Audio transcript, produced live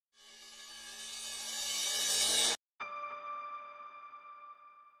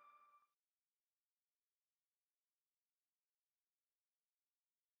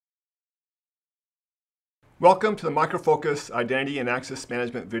Welcome to the Micro Focus Identity and Access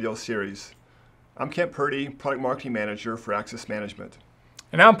Management video series. I'm Kent Purdy, Product Marketing Manager for Access Management.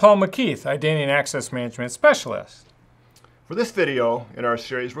 And I'm Paul McKeith, Identity and Access Management Specialist. For this video in our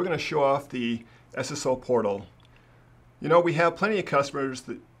series, we're going to show off the SSO Portal. You know, we have plenty of customers,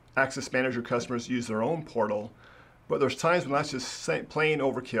 that Access Manager customers, use their own portal, but there's times when that's just plain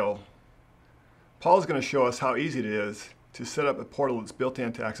overkill. Paul's going to show us how easy it is to set up a portal that's built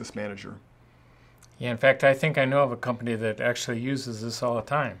into Access Manager. Yeah, in fact, I think I know of a company that actually uses this all the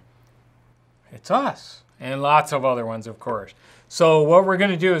time. It's us, and lots of other ones, of course. So what we're going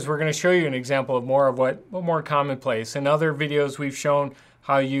to do is we're going to show you an example of more commonplace. In other videos, we've shown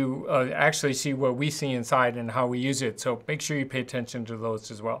how you actually see what we see inside and how we use it. So make sure you pay attention to those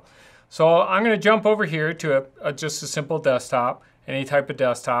as well. So I'm going to jump over here to just a simple desktop, any type of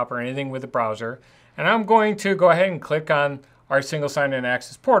desktop or anything with a browser. And I'm going to go ahead and click on our single sign-in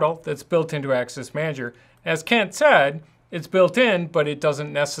access portal that's built into Access Manager. As Kent said, it's built in, but it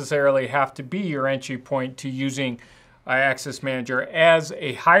doesn't necessarily have to be your entry point to using Access Manager as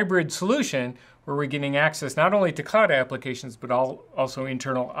a hybrid solution where we're getting access not only to cloud applications, but also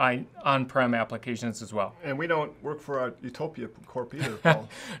internal on-prem applications as well. And we don't work for a Utopia Corp either, Paul.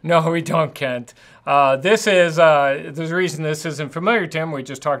 No, we don't, Kent. There's a reason this isn't familiar to him. We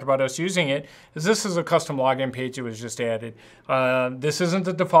just talked about us using it. This is a custom login page that was just added. This isn't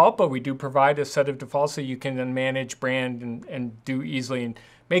the default, but we do provide a set of defaults so you can then manage, brand, and do easily and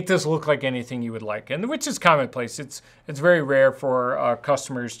make this look like anything you would like, and which is commonplace. It's very rare for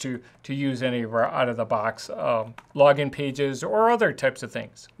customers to use any of our out-of-the-box login pages or other types of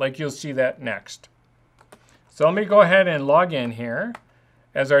things. Like you'll see that next. So let me go ahead and log in here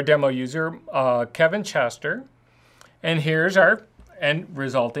as our demo user, Kevin Chester, and here's our end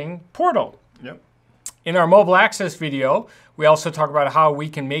resulting portal. Yep. In our mobile access video, we also talk about how we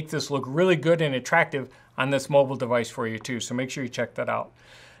can make this look really good and attractive on this mobile device for you too, so make sure you check that out.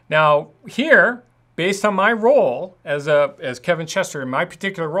 Now here, based on my role as Kevin Chester, in my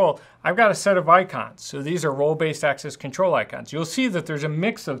particular role, I've got a set of icons. So these are role-based access control icons. You'll see that there's a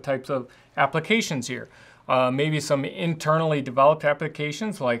mix of types of applications here. Maybe some internally developed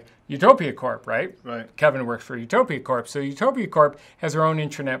applications like Utopia Corp, right? Right. Kevin works for Utopia Corp. So Utopia Corp has their own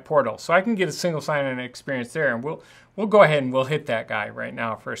intranet portal. So I can get a single sign-in experience there, and we'll go ahead and we'll hit that guy right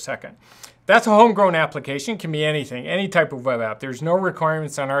now for a second. That's a homegrown application. Can be anything, any type of web app. There's no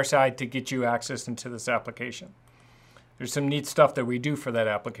requirements on our side to get you access into this application. There's some neat stuff that we do for that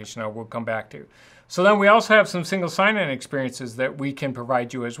application we'll come back to. So then we also have some single sign-in experiences that we can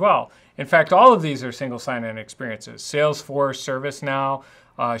provide you as well. In fact, all of these are single sign-in experiences. Salesforce, ServiceNow,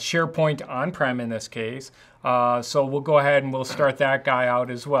 SharePoint on-prem in this case. So we'll go ahead and we'll start that guy out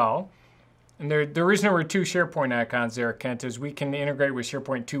as well. And the reason there were two SharePoint icons there, Kent, is we can integrate with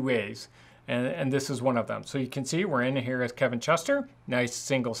SharePoint two ways. And this is one of them. So you can see we're in here as Kevin Chester. Nice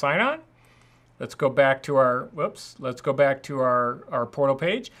single sign-on. Let's go back to our, our portal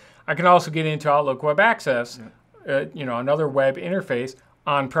page. I can also get into Outlook Web Access, another web interface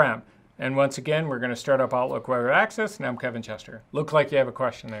on-prem. And once again, we're going to start up Outlook Web Access, and I'm Kevin Chester. Look like you have a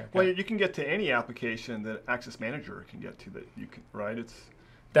question there. Well, you can get to any application that Access Manager can get to that you can, right?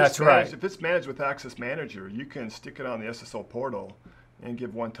 That's right. If it's managed with Access Manager, you can stick it on the SSO portal and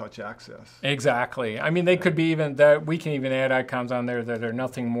give one-touch access. Exactly. I mean, they could be even that we can even add icons on there that are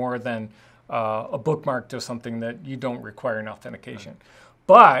nothing more than a bookmark to something that you don't require an authentication. Right.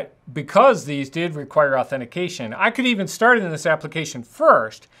 But because these did require authentication, I could even start in this application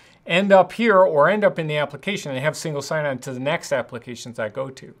first, end up here, or end up in the application and have single sign-on to the next applications I go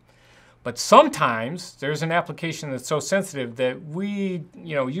to. But sometimes there's an application that's so sensitive that we,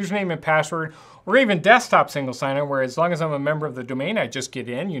 username and password, or even desktop single sign-on, where as long as I'm a member of the domain, I just get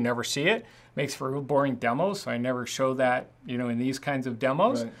in. You never see it. Makes for real boring demos, so I never show that, in these kinds of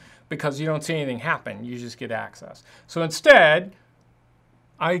demos, right, because you don't see anything happen. You just get access. So instead,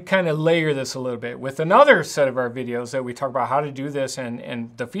 I kind of layer this a little bit with another set of our videos that we talk about how to do this and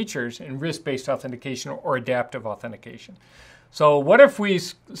the features in risk-based authentication or adaptive authentication. So what if we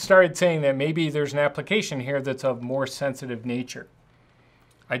started saying that maybe there's an application here that's of more sensitive nature?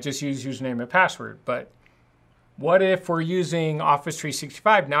 I just use username and password, but what if we're using Office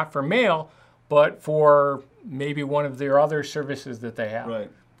 365 not for mail, but for maybe one of their other services that they have?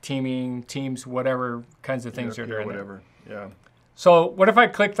 Right. Teaming, Teams, whatever kinds of things are there. Whatever, yeah. So what if I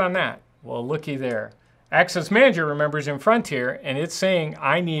clicked on that? Well, looky there. Access Manager, remember, is in front here, and it's saying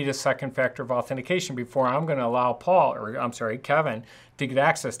I need a second factor of authentication before I'm going to allow Kevin, to get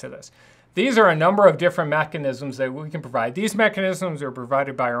access to this. These are a number of different mechanisms that we can provide. These mechanisms are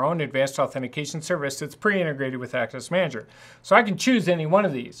provided by our own advanced authentication service that's pre-integrated with Access Manager. So I can choose any one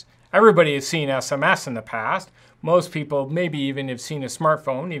of these. Everybody has seen SMS in the past. Most people maybe even have seen a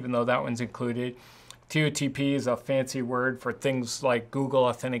smartphone, even though that one's included. TOTP is a fancy word for things like Google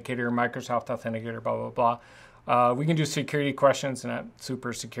Authenticator, Microsoft Authenticator, blah, blah, blah. We can do security questions, not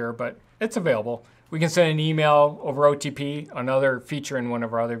super secure, but it's available. We can send an email over OTP, another feature in one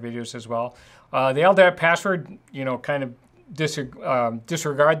of our other videos as well. The LDAP password, kind of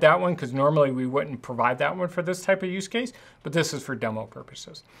disregard that one because normally we wouldn't provide that one for this type of use case, but this is for demo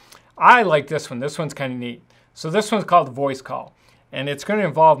purposes. I like this one. This one's kind of neat. So this one's called voice call, and it's going to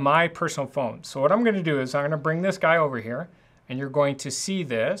involve my personal phone. So what I'm going to do is I'm going to bring this guy over here, and you're going to see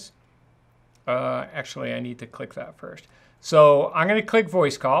this. Actually, I need to click that first. So I'm going to click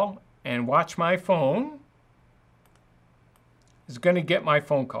voice call, and watch my phone is going to get my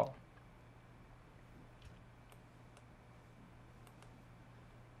phone call.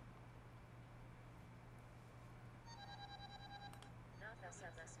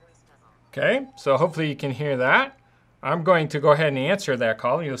 Okay, so hopefully you can hear that. I'm going to go ahead and answer that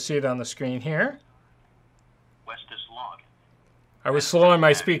call. You'll see it on the screen here. I was slowing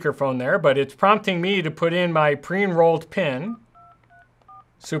my speakerphone there, but it's prompting me to put in my pre-enrolled PIN.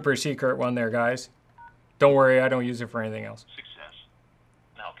 Super secret one there, guys. Don't worry, I don't use it for anything else. Success.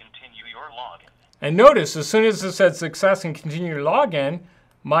 Now continue your login. And notice, as soon as it said success and continue your login,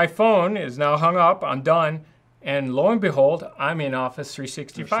 my phone is now hung up, I'm done, and lo and behold, I'm in Office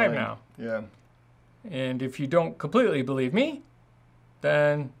 365 now. Yeah. And if you don't completely believe me,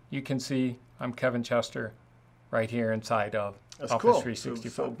 then you can see I'm Kevin Chester right here inside of That's Office cool.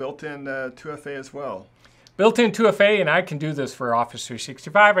 365. So built-in 2FA as well. Built-in 2FA, and I can do this for Office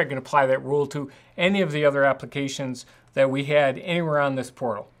 365. I can apply that rule to any of the other applications that we had anywhere on this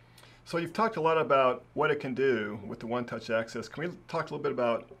portal. So you've talked a lot about what it can do with the one-touch access. Can we talk a little bit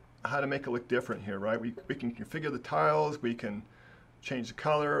about how to make it look different here, right? We can configure the tiles, we can change the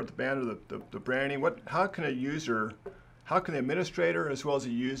color, the banner, the branding. How can the administrator as well as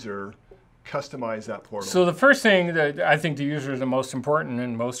a user customize that portal? So the first thing that I think the user is the most important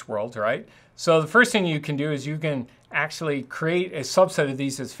in most worlds, right? So the first thing you can do is you can actually create a subset of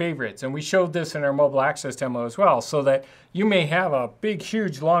these as favorites. And we showed this in our mobile access demo as well, so that you may have a big,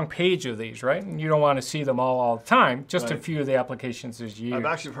 huge, long page of these, right? And you don't want to see them all the time, just a few of the applications as you use. I've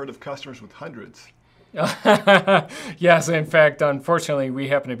actually heard of customers with hundreds. Yes, in fact, unfortunately, we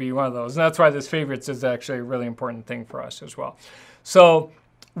happen to be one of those. And that's why this favorites is actually a really important thing for us as well. So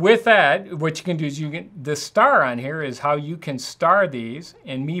with that, what you can do is the star on here is how you can star these,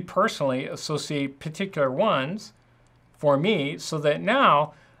 and me personally associate particular ones for me so that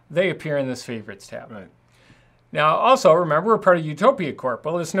now they appear in this favorites tab. Right. Now, also, remember, we're part of Utopia Corp.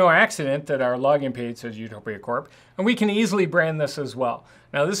 Well, it's no accident that our login page says Utopia Corp, and we can easily brand this as well.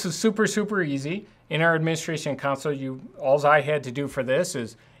 Now, this is super, super easy. In our administration console, all I had to do for this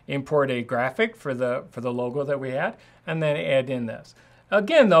is import a graphic for the logo that we had, and then add in this.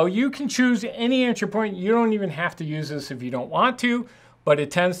 Again, though, you can choose any entry point. You don't even have to use this if you don't want to, but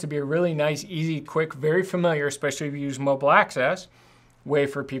it tends to be a really nice, easy, quick, very familiar, especially if you use mobile access, way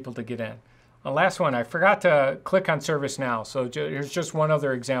for people to get in. The last one, I forgot to click on ServiceNow. So here's just one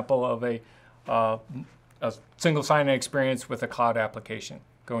other example of a single sign-in experience with a cloud application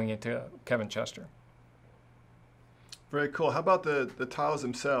going into Kevin Chester. Very cool. How about the tiles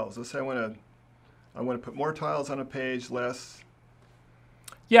themselves? Let's say I want to put more tiles on a page, less.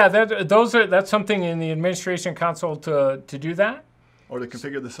 Yeah, that's something in the administration console to do that. Or to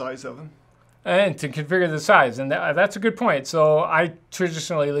configure the size of them. And to configure the size, and that's a good point. So I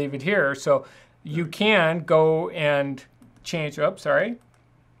traditionally leave it here. So you can go and change.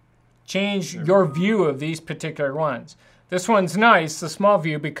 Change your view of these particular ones. This one's nice, the small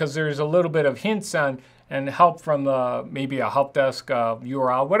view, because there's a little bit of hints on and help from maybe a help desk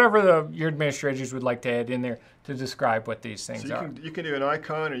URL, whatever your administrators would like to add in there to describe what these things are. You can do an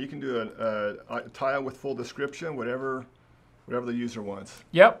icon, or you can do a tile with full description, whatever the user wants.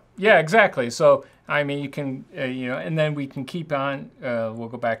 Yep. Yeah, exactly. So, I mean, you can, and then we can keep on. We'll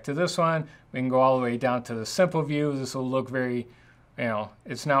go back to this one. We can go all the way down to the simple view. This will look very,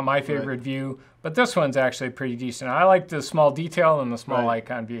 it's not my favorite view, but this one's actually pretty decent. I like the small detail and the small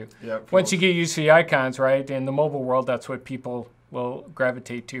icon view. Yep, once you get used to the icons, right, in the mobile world, that's what people will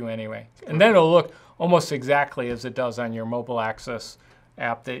gravitate to anyway. And then it'll look almost exactly as it does on your mobile access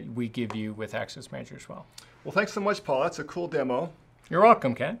app that we give you with Access Manager as well. Well, thanks so much, Paul. That's a cool demo. You're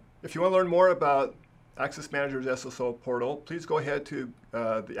welcome, Ken. If you want to learn more about Access Manager's SSO portal, please go ahead to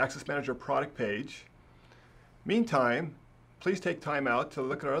the Access Manager product page. Meantime, please take time out to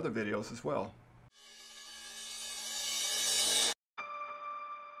look at our other videos as well.